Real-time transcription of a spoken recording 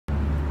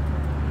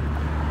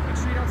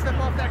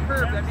a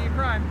curb, that'd be a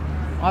crime.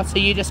 Oh, so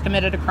you just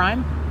committed a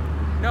crime?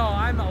 No,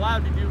 I'm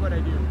allowed to do what I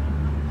do.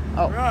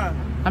 Oh, Bruh.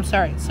 I'm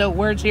sorry. So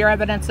where's your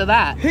evidence of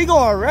that? He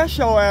gonna arrest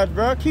your ass,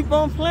 bro. Keep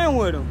on playing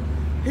with him.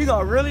 He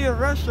gonna really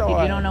arrest your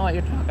ass. You don't know what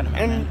you're talking about,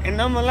 man.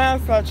 And I'm gonna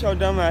laugh at your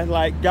dumb ass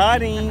like,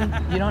 got him.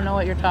 You don't know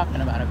what you're talking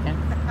about, okay?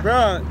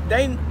 Bro,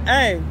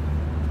 hey,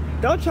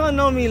 don't y'all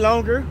know me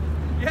longer?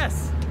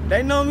 Yes.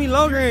 They know me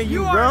longer than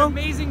you, You are bro. an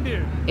amazing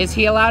dude. Is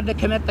he allowed to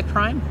commit the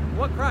crime?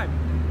 What crime?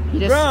 He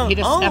just, Bro, he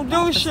just I don't stepped do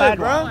off the shit,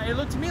 sidewalk. bro. It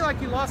looked to me like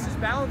he lost his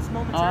balance Oh,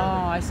 momentarily.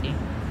 I see.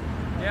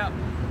 Yeah.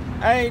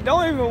 Hey,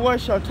 don't even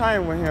waste your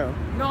time with him.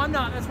 No, I'm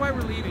not. That's why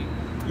we're leaving.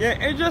 Yeah,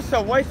 it's just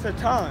a waste of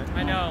time.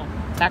 I know.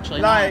 It's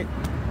actually Like,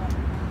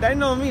 not. they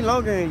know me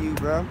longer than you,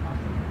 bro.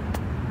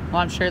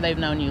 Well, I'm sure they've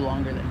known you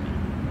longer than me.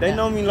 They Yeah.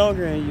 know me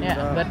longer than you, Yeah,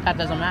 bro. but that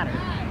doesn't matter.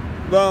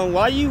 Bro,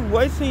 why you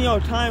wasting your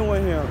time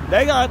with him?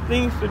 They got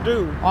things to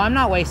do. Well, I'm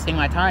not wasting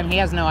my time. He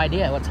has no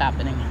idea what's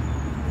happening.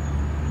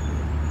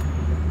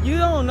 You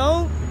don't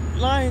know?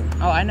 Like,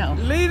 Oh, I know.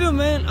 leave the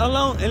man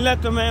alone and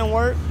let the man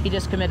work. He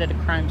just committed a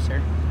crime,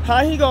 sir.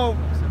 How he gonna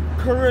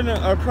commit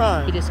a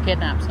crime? He just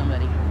kidnapped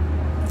somebody.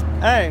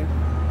 Hey.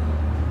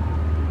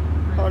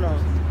 Hold on.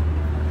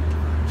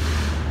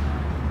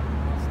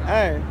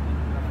 Hey.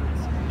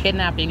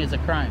 Kidnapping is a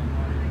crime.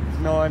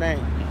 No, it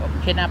ain't.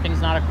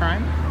 Kidnapping's not a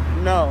crime?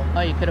 No. Oh,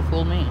 you could have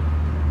fooled me.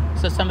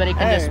 So somebody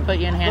can just put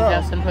you in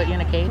handcuffs and put you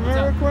in a cage? Come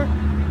here real quick.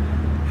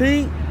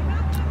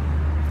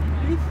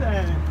 He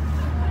said...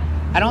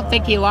 I don't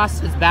think he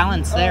lost his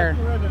balance there.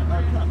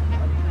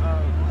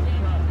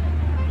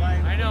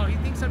 I know. He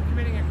thinks I'm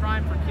committing a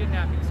crime for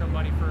kidnapping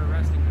somebody for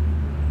arresting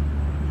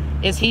him.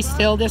 Is he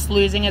still just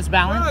losing his Bro,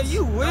 balance?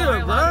 you No, I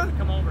weird, allowed him bro. to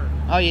come over.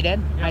 Oh, you did?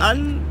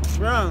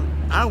 Bro,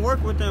 I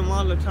work with them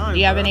all the time. Do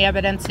you have bro. any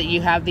evidence that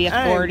you have the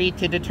authority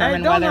to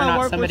determine don't whether or I not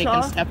work somebody with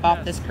can y'all? step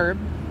off this curb?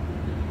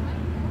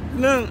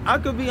 Look, I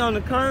could be on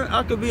the curb,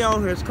 I could be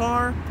on his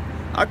car,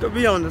 I could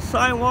be on the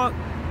sidewalk,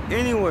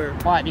 anywhere.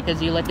 Why?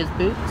 Because you lick his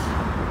boots?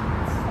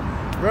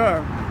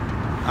 Bro,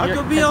 I You're-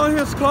 could be on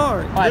his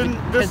car, Why?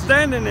 just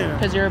standing there.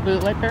 Because you're a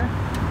bootlicker?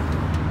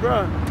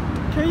 Bro,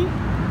 can you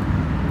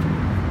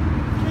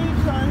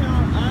tell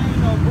him I ain't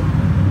no boot?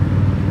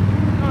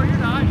 No, you're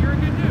not. You're a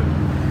good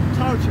dude.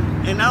 Told you,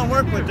 and I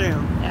work with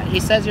them. Yeah, he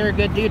says you're a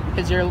good dude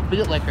because you're a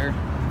bootlicker.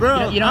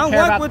 Bro, You don't I care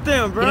work about, with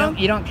them, bro.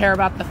 You don't care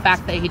about the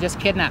fact that he just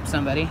kidnapped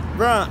somebody.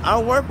 Bro, I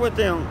work with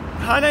them.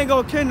 How they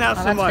gonna kidnap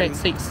Oh, somebody?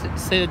 that's great.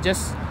 So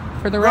just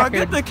for the Bro, record,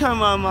 get the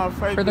camera on my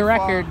face. for the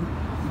record,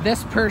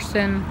 this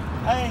person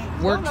hey,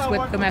 works don't I with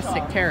work domestic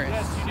y'all?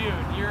 terrorists. Yes, you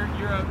do.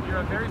 You're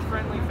a very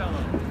friendly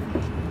fellow.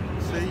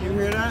 See, you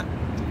hear that?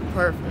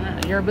 Perfect.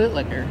 Yeah, you're a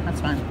bootlicker.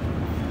 That's fine.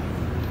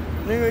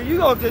 Nigga, you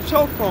gonna get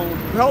your phone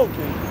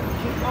broken.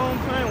 Keep on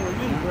playing with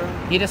me, bro.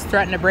 You just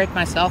threatened to break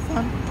my cell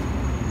phone?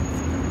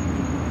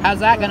 How's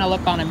that gonna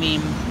look on a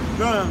meme?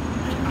 Bro,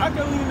 I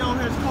could lean on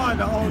his car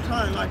the whole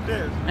time like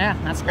this. Yeah,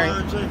 that's great.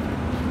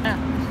 Yeah.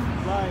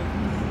 Like,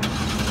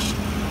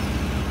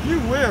 you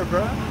weird,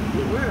 bro.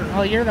 You weird.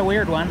 Well, you're the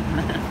weird one.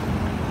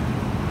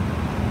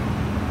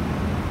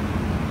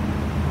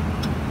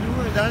 You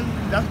weird.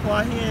 That's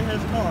why he in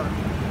his car.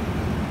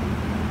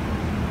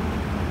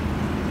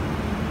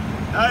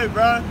 Hey,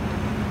 bro.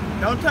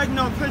 Don't take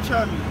no picture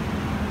of me.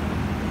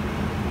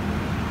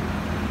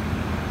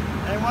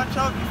 Hey, watch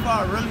out before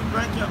I really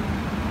break your...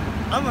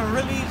 I'ma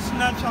really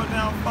snatch your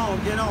damn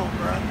phone. Get on,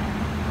 bro.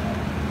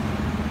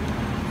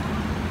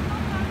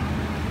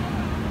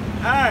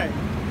 Hey.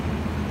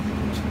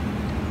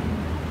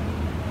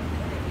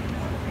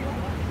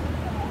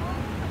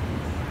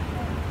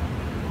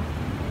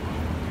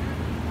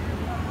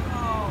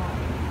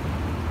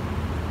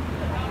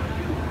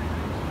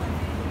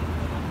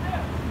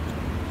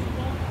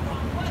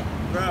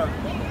 Bro,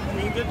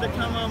 can you get the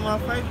camera on my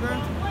face,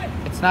 bro?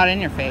 It's not in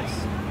your face.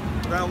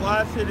 Bro,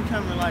 why I see the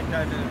camera like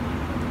that then?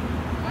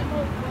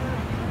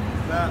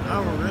 Bro, I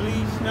will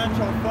really snatch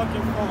your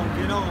fucking phone.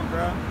 Get on,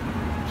 bro.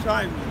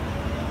 Try me.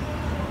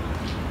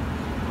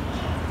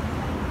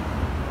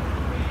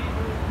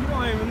 You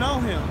don't even know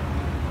him.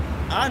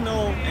 I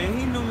know him, and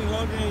he knew me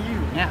longer than you.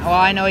 Yeah, well,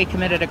 I know he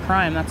committed a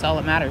crime. That's all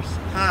that matters.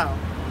 How?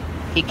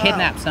 He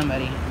kidnapped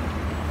somebody.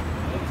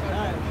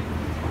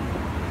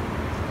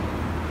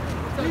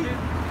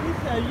 He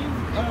said you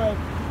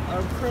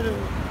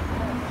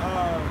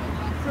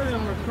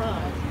criminal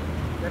crime.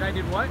 That I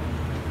did what?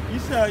 You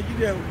said you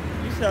did.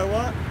 You said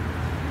what?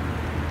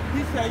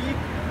 He said you.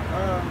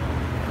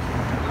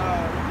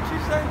 What you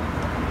say?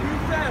 You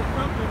said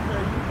something.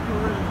 Said you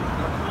committed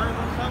a crime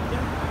or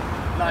something.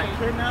 Like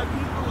kidnap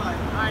people. Like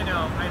I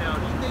know.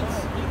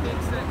 He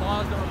thinks that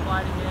laws don't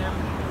apply to him.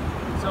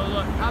 So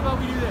look, how about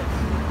we do this?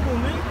 who,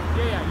 me?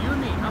 Yeah, you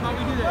and me. How about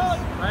we do this?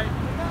 Right?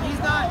 He's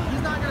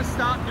not gonna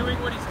stop doing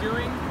what he's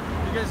doing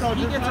because So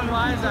he just gets a have him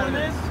rise keep out of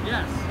doing this.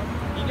 Yes.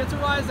 He gets a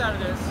rise out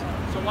of this.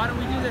 So why don't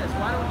we do this?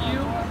 Why don't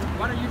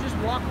you just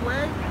walk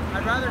away?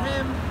 I'd rather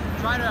him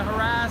try to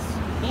harass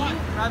me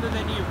rather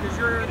than you, because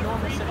you're a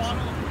normal citizen.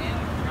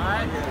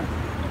 Alright?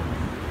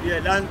 Yeah,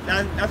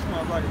 that's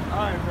my buddy.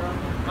 Alright, bro.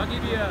 I'll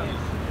give you a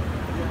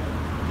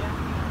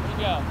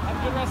go. Have a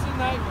good rest of the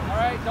night. All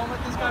right, don't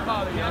let this guy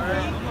bother you. All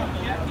right.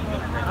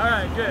 All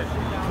right, good.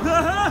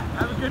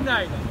 Have a good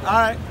night. All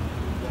right.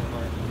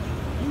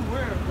 You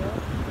wear it, bro.